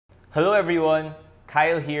Hello everyone,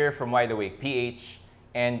 Kyle here from Wide Awake PH,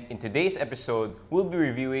 and in today's episode, we'll be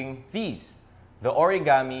reviewing these, the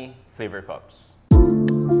Origami flavor cups.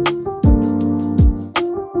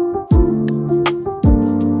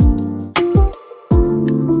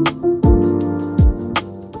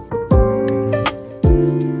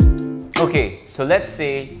 Okay, so let's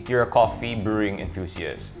say you're a coffee brewing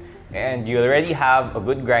enthusiast and you already have a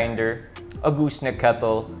good grinder, a gooseneck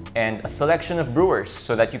kettle, and a selection of brewers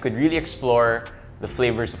so that you could really explore the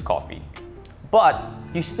flavors of coffee. But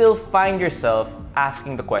you still find yourself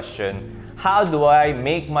asking the question, how do I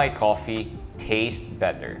make my coffee taste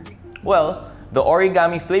better? Well, the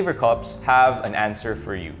Origami flavor cups have an answer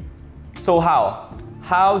for you. So how?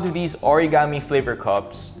 How do these Origami flavor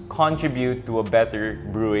cups contribute to a better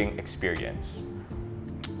brewing experience?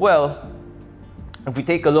 Well, if we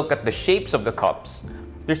take a look at the shapes of the cups,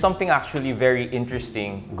 there's something actually very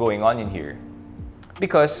interesting going on in here.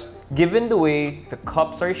 Because given the way the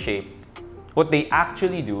cups are shaped, what they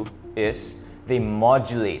actually do is they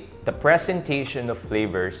modulate the presentation of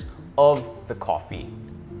flavors of the coffee.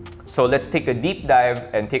 So let's take a deep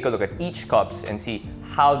dive and take a look at each cups and see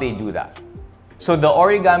how they do that. So the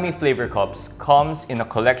Origami flavor cups comes in a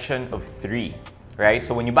collection of 3, right?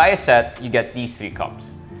 So when you buy a set, you get these 3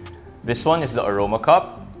 cups. This one is the Aroma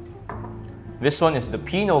cup, this one is the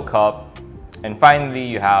Pinot cup, and finally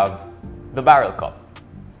you have the Barrel cup.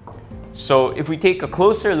 So if we take a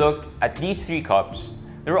closer look at these 3 cups,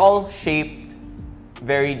 they're all shaped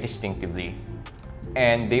very distinctively,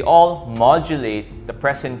 and they all modulate the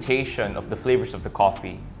presentation of the flavors of the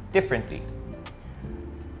coffee differently.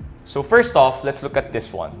 So first off, let's look at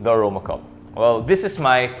this one, the Aroma cup. Well, this is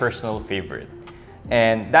my personal favorite,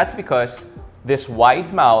 and that's because this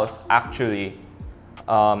wide mouth actually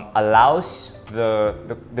allows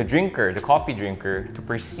the drinker, the coffee drinker, to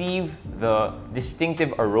perceive the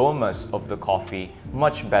distinctive aromas of the coffee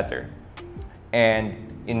much better. And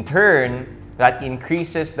in turn, that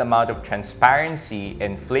increases the amount of transparency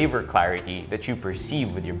and flavor clarity that you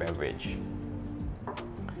perceive with your beverage.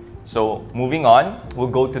 So moving on, we'll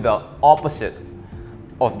go to the opposite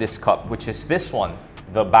of this cup, which is this one,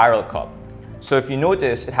 the Barrel cup. So if you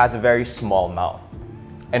notice, it has a very small mouth.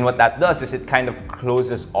 And what that does is it kind of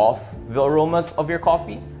closes off the aromas of your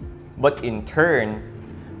coffee. But in turn,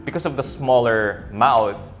 because of the smaller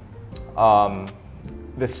mouth,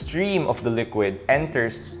 the stream of the liquid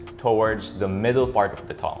enters towards the middle part of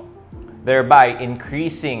the tongue, thereby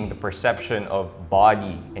increasing the perception of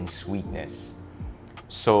body and sweetness.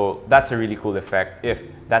 So that's a really cool effect if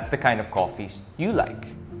that's the kind of coffees you like.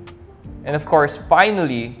 And of course,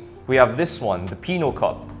 finally, we have this one, the Pinot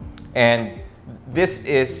cup. And this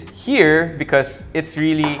is here because it's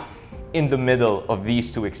really in the middle of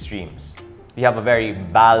these 2 extremes. You have a very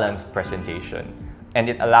balanced presentation, and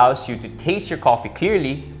it allows you to taste your coffee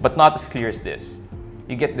clearly, but not as clear as this.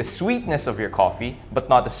 You get the sweetness of your coffee, but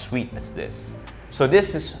not as sweet as this. So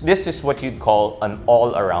this is what you'd call an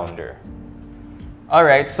all-arounder.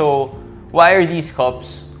 Alright, so why are these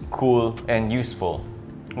cups cool and useful?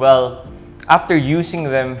 Well, after using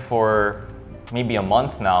them for maybe a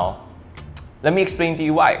month now, let me explain to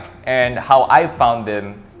you why and how I found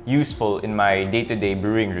them useful in my day-to-day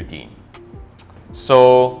brewing routine.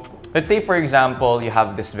 So let's say, for example, you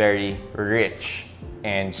have this very rich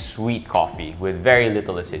and sweet coffee with very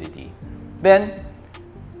little acidity. Then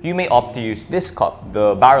you may opt to use this cup,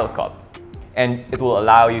 the Barrel cup, and it will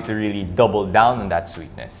allow you to really double down on that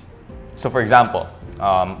sweetness. So for example,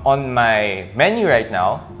 on my menu right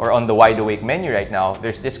now, or on the Wide Awake menu right now,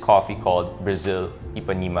 there's this coffee called Brazil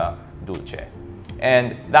Ipanema Dulce.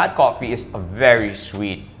 And that coffee is a very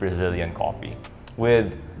sweet Brazilian coffee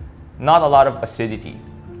with not a lot of acidity.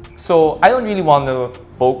 So I don't really want to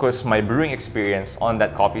focus my brewing experience on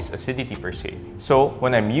that coffee's acidity per se. So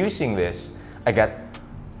when I'm using this, I get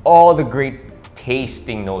all the great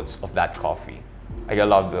tasting notes of that coffee. I get a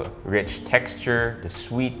lot of the rich texture, the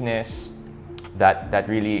sweetness, that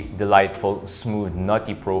really delightful, smooth,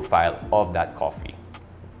 nutty profile of that coffee.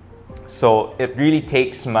 So it really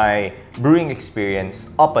takes my brewing experience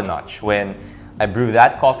up a notch when I brew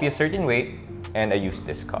that coffee a certain way and I use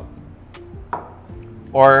this cup.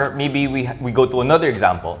 Or maybe we go to another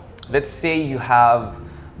example. Let's say you have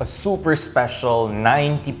a super special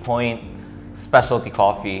 90-point specialty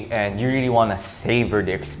coffee and you really want to savor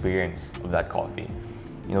the experience of that coffee.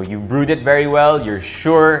 You know, you brewed it very well, you're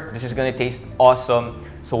sure this is going to taste awesome,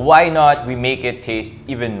 so why not we make it taste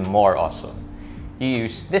even more awesome? You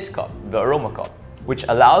use this cup, the Aroma cup, which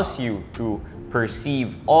allows you to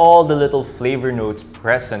perceive all the little flavor notes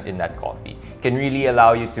present in that coffee. It can really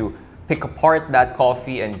allow you to pick apart that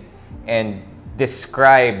coffee and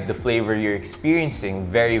describe the flavor you're experiencing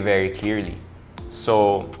very, very clearly.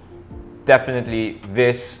 So definitely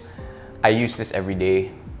I use this every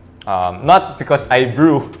day. Not because I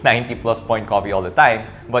brew 90 plus point coffee all the time,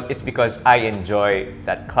 but it's because I enjoy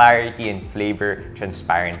that clarity and flavor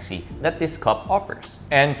transparency that this cup offers.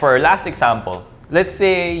 And for our last example, let's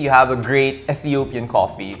say you have a great Ethiopian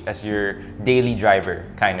coffee as your daily driver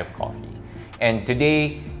kind of coffee. And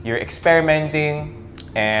today you're experimenting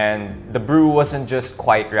and the brew wasn't just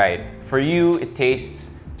quite right. For you, it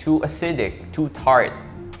tastes too acidic, too tart.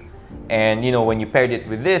 And when you paired it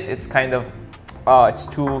with this, it's kind of, it's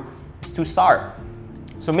too sour.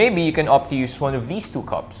 So maybe you can opt to use one of these two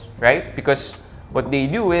cups, right? Because what they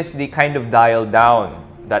do is they kind of dial down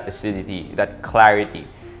that acidity, that clarity.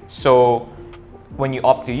 So when you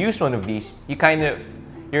opt to use one of these,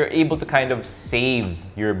 you're able to kind of save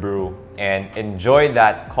your brew and enjoy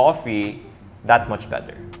that coffee that much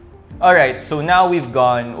better. All right, so now we've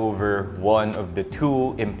gone over one of the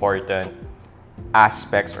two important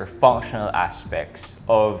aspects or functional aspects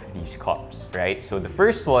of these cups, right? So the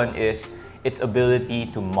first one is its ability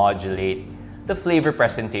to modulate the flavor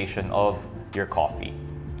presentation of your coffee.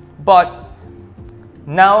 But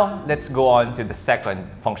now let's go on to the second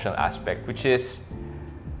functional aspect, which is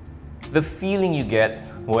the feeling you get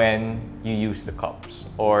when you use the cups,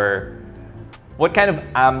 or what kind of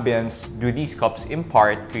ambience do these cups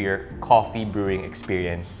impart to your coffee brewing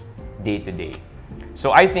experience day to day.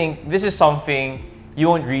 So I think this is something you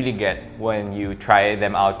won't really get when you try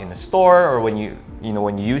them out in a store or when you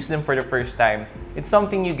use them for the first time. It's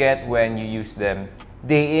something you get when you use them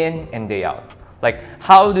day in and day out. Like,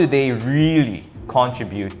 how do they really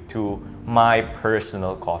contribute to my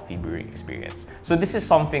personal coffee brewing experience? So this is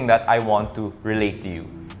something that I want to relate to you,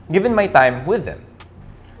 given my time with them.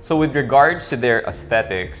 So with regards to their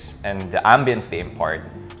aesthetics and the ambience they impart,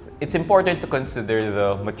 it's important to consider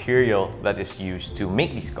the material that is used to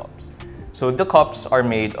make these cups. So the cups are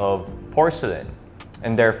made of porcelain,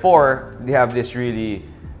 and therefore they have this really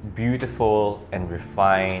beautiful and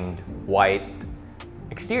refined white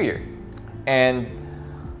exterior. And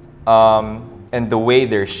the way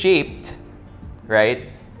they're shaped, right,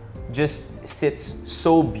 just sits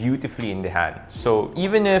so beautifully in the hand. So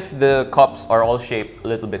even if the cups are all shaped a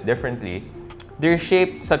little bit differently, they're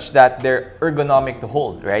shaped such that they're ergonomic to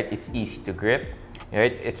hold, right? It's easy to grip,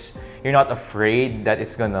 right? You're not afraid that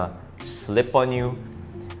it's gonna slip on you,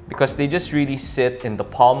 because they just really sit in the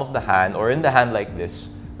palm of the hand or in the hand like this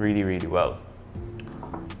really, really well.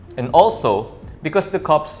 And also, because the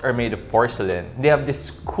cups are made of porcelain, they have this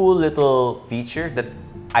cool little feature that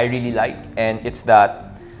I really like, and it's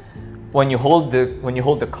that when you hold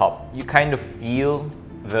the cup, you kind of feel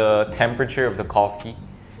the temperature of the coffee.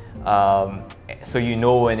 So you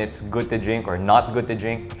know when it's good to drink or not good to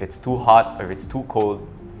drink, if it's too hot or if it's too cold.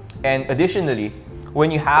 And additionally, when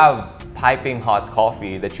you have piping hot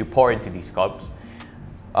coffee that you pour into these cups,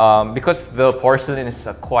 because the porcelain is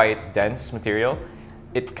a quite dense material,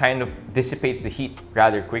 it kind of dissipates the heat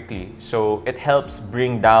rather quickly. So it helps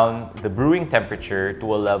bring down the brewing temperature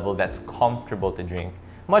to a level that's comfortable to drink,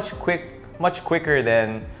 much quicker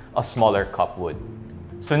than a smaller cup would.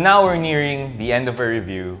 So now we're nearing the end of our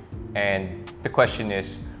review, and the question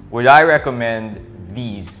is, would I recommend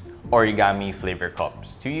these Origami flavor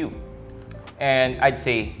cups to you? And I'd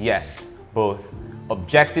say yes, both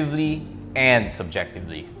objectively and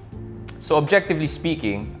subjectively. So objectively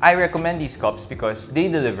speaking, I recommend these cups because they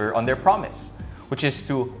deliver on their promise, which is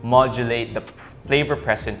to modulate the flavor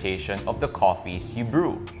presentation of the coffees you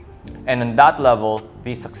brew. And on that level,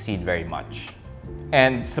 they succeed very much.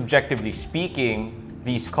 And subjectively speaking,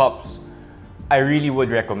 these cups, I really would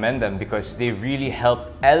recommend them because they really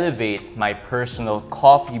help elevate my personal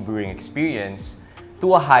coffee brewing experience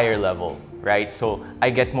to a higher level, right? So I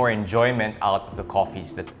get more enjoyment out of the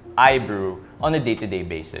coffees that I brew on a day-to-day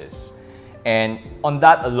basis. And on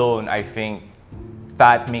that alone, I think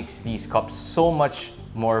that makes these cups so much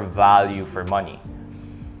more value for money.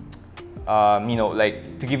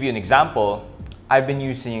 Like to give you an example, I've been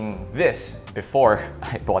using this before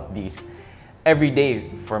I bought these every day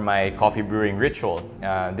for my coffee brewing ritual.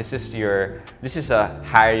 This is a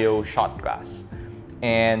Hario shot glass,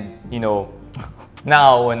 and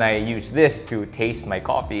now when I use this to taste my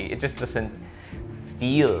coffee, it just doesn't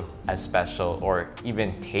feel as special or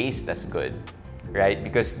even taste as good, right?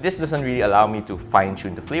 Because this doesn't really allow me to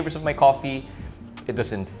fine-tune the flavors of my coffee. It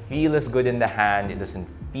doesn't feel as good in the hand. It doesn't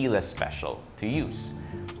feel as special to use.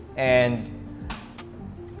 And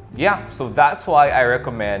yeah, so that's why I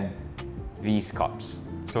recommend these cups.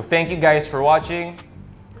 So thank you guys for watching.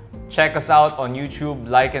 Check us out on YouTube,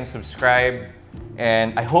 like and subscribe.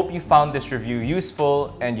 And I hope you found this review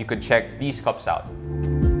useful and you could check these cups out.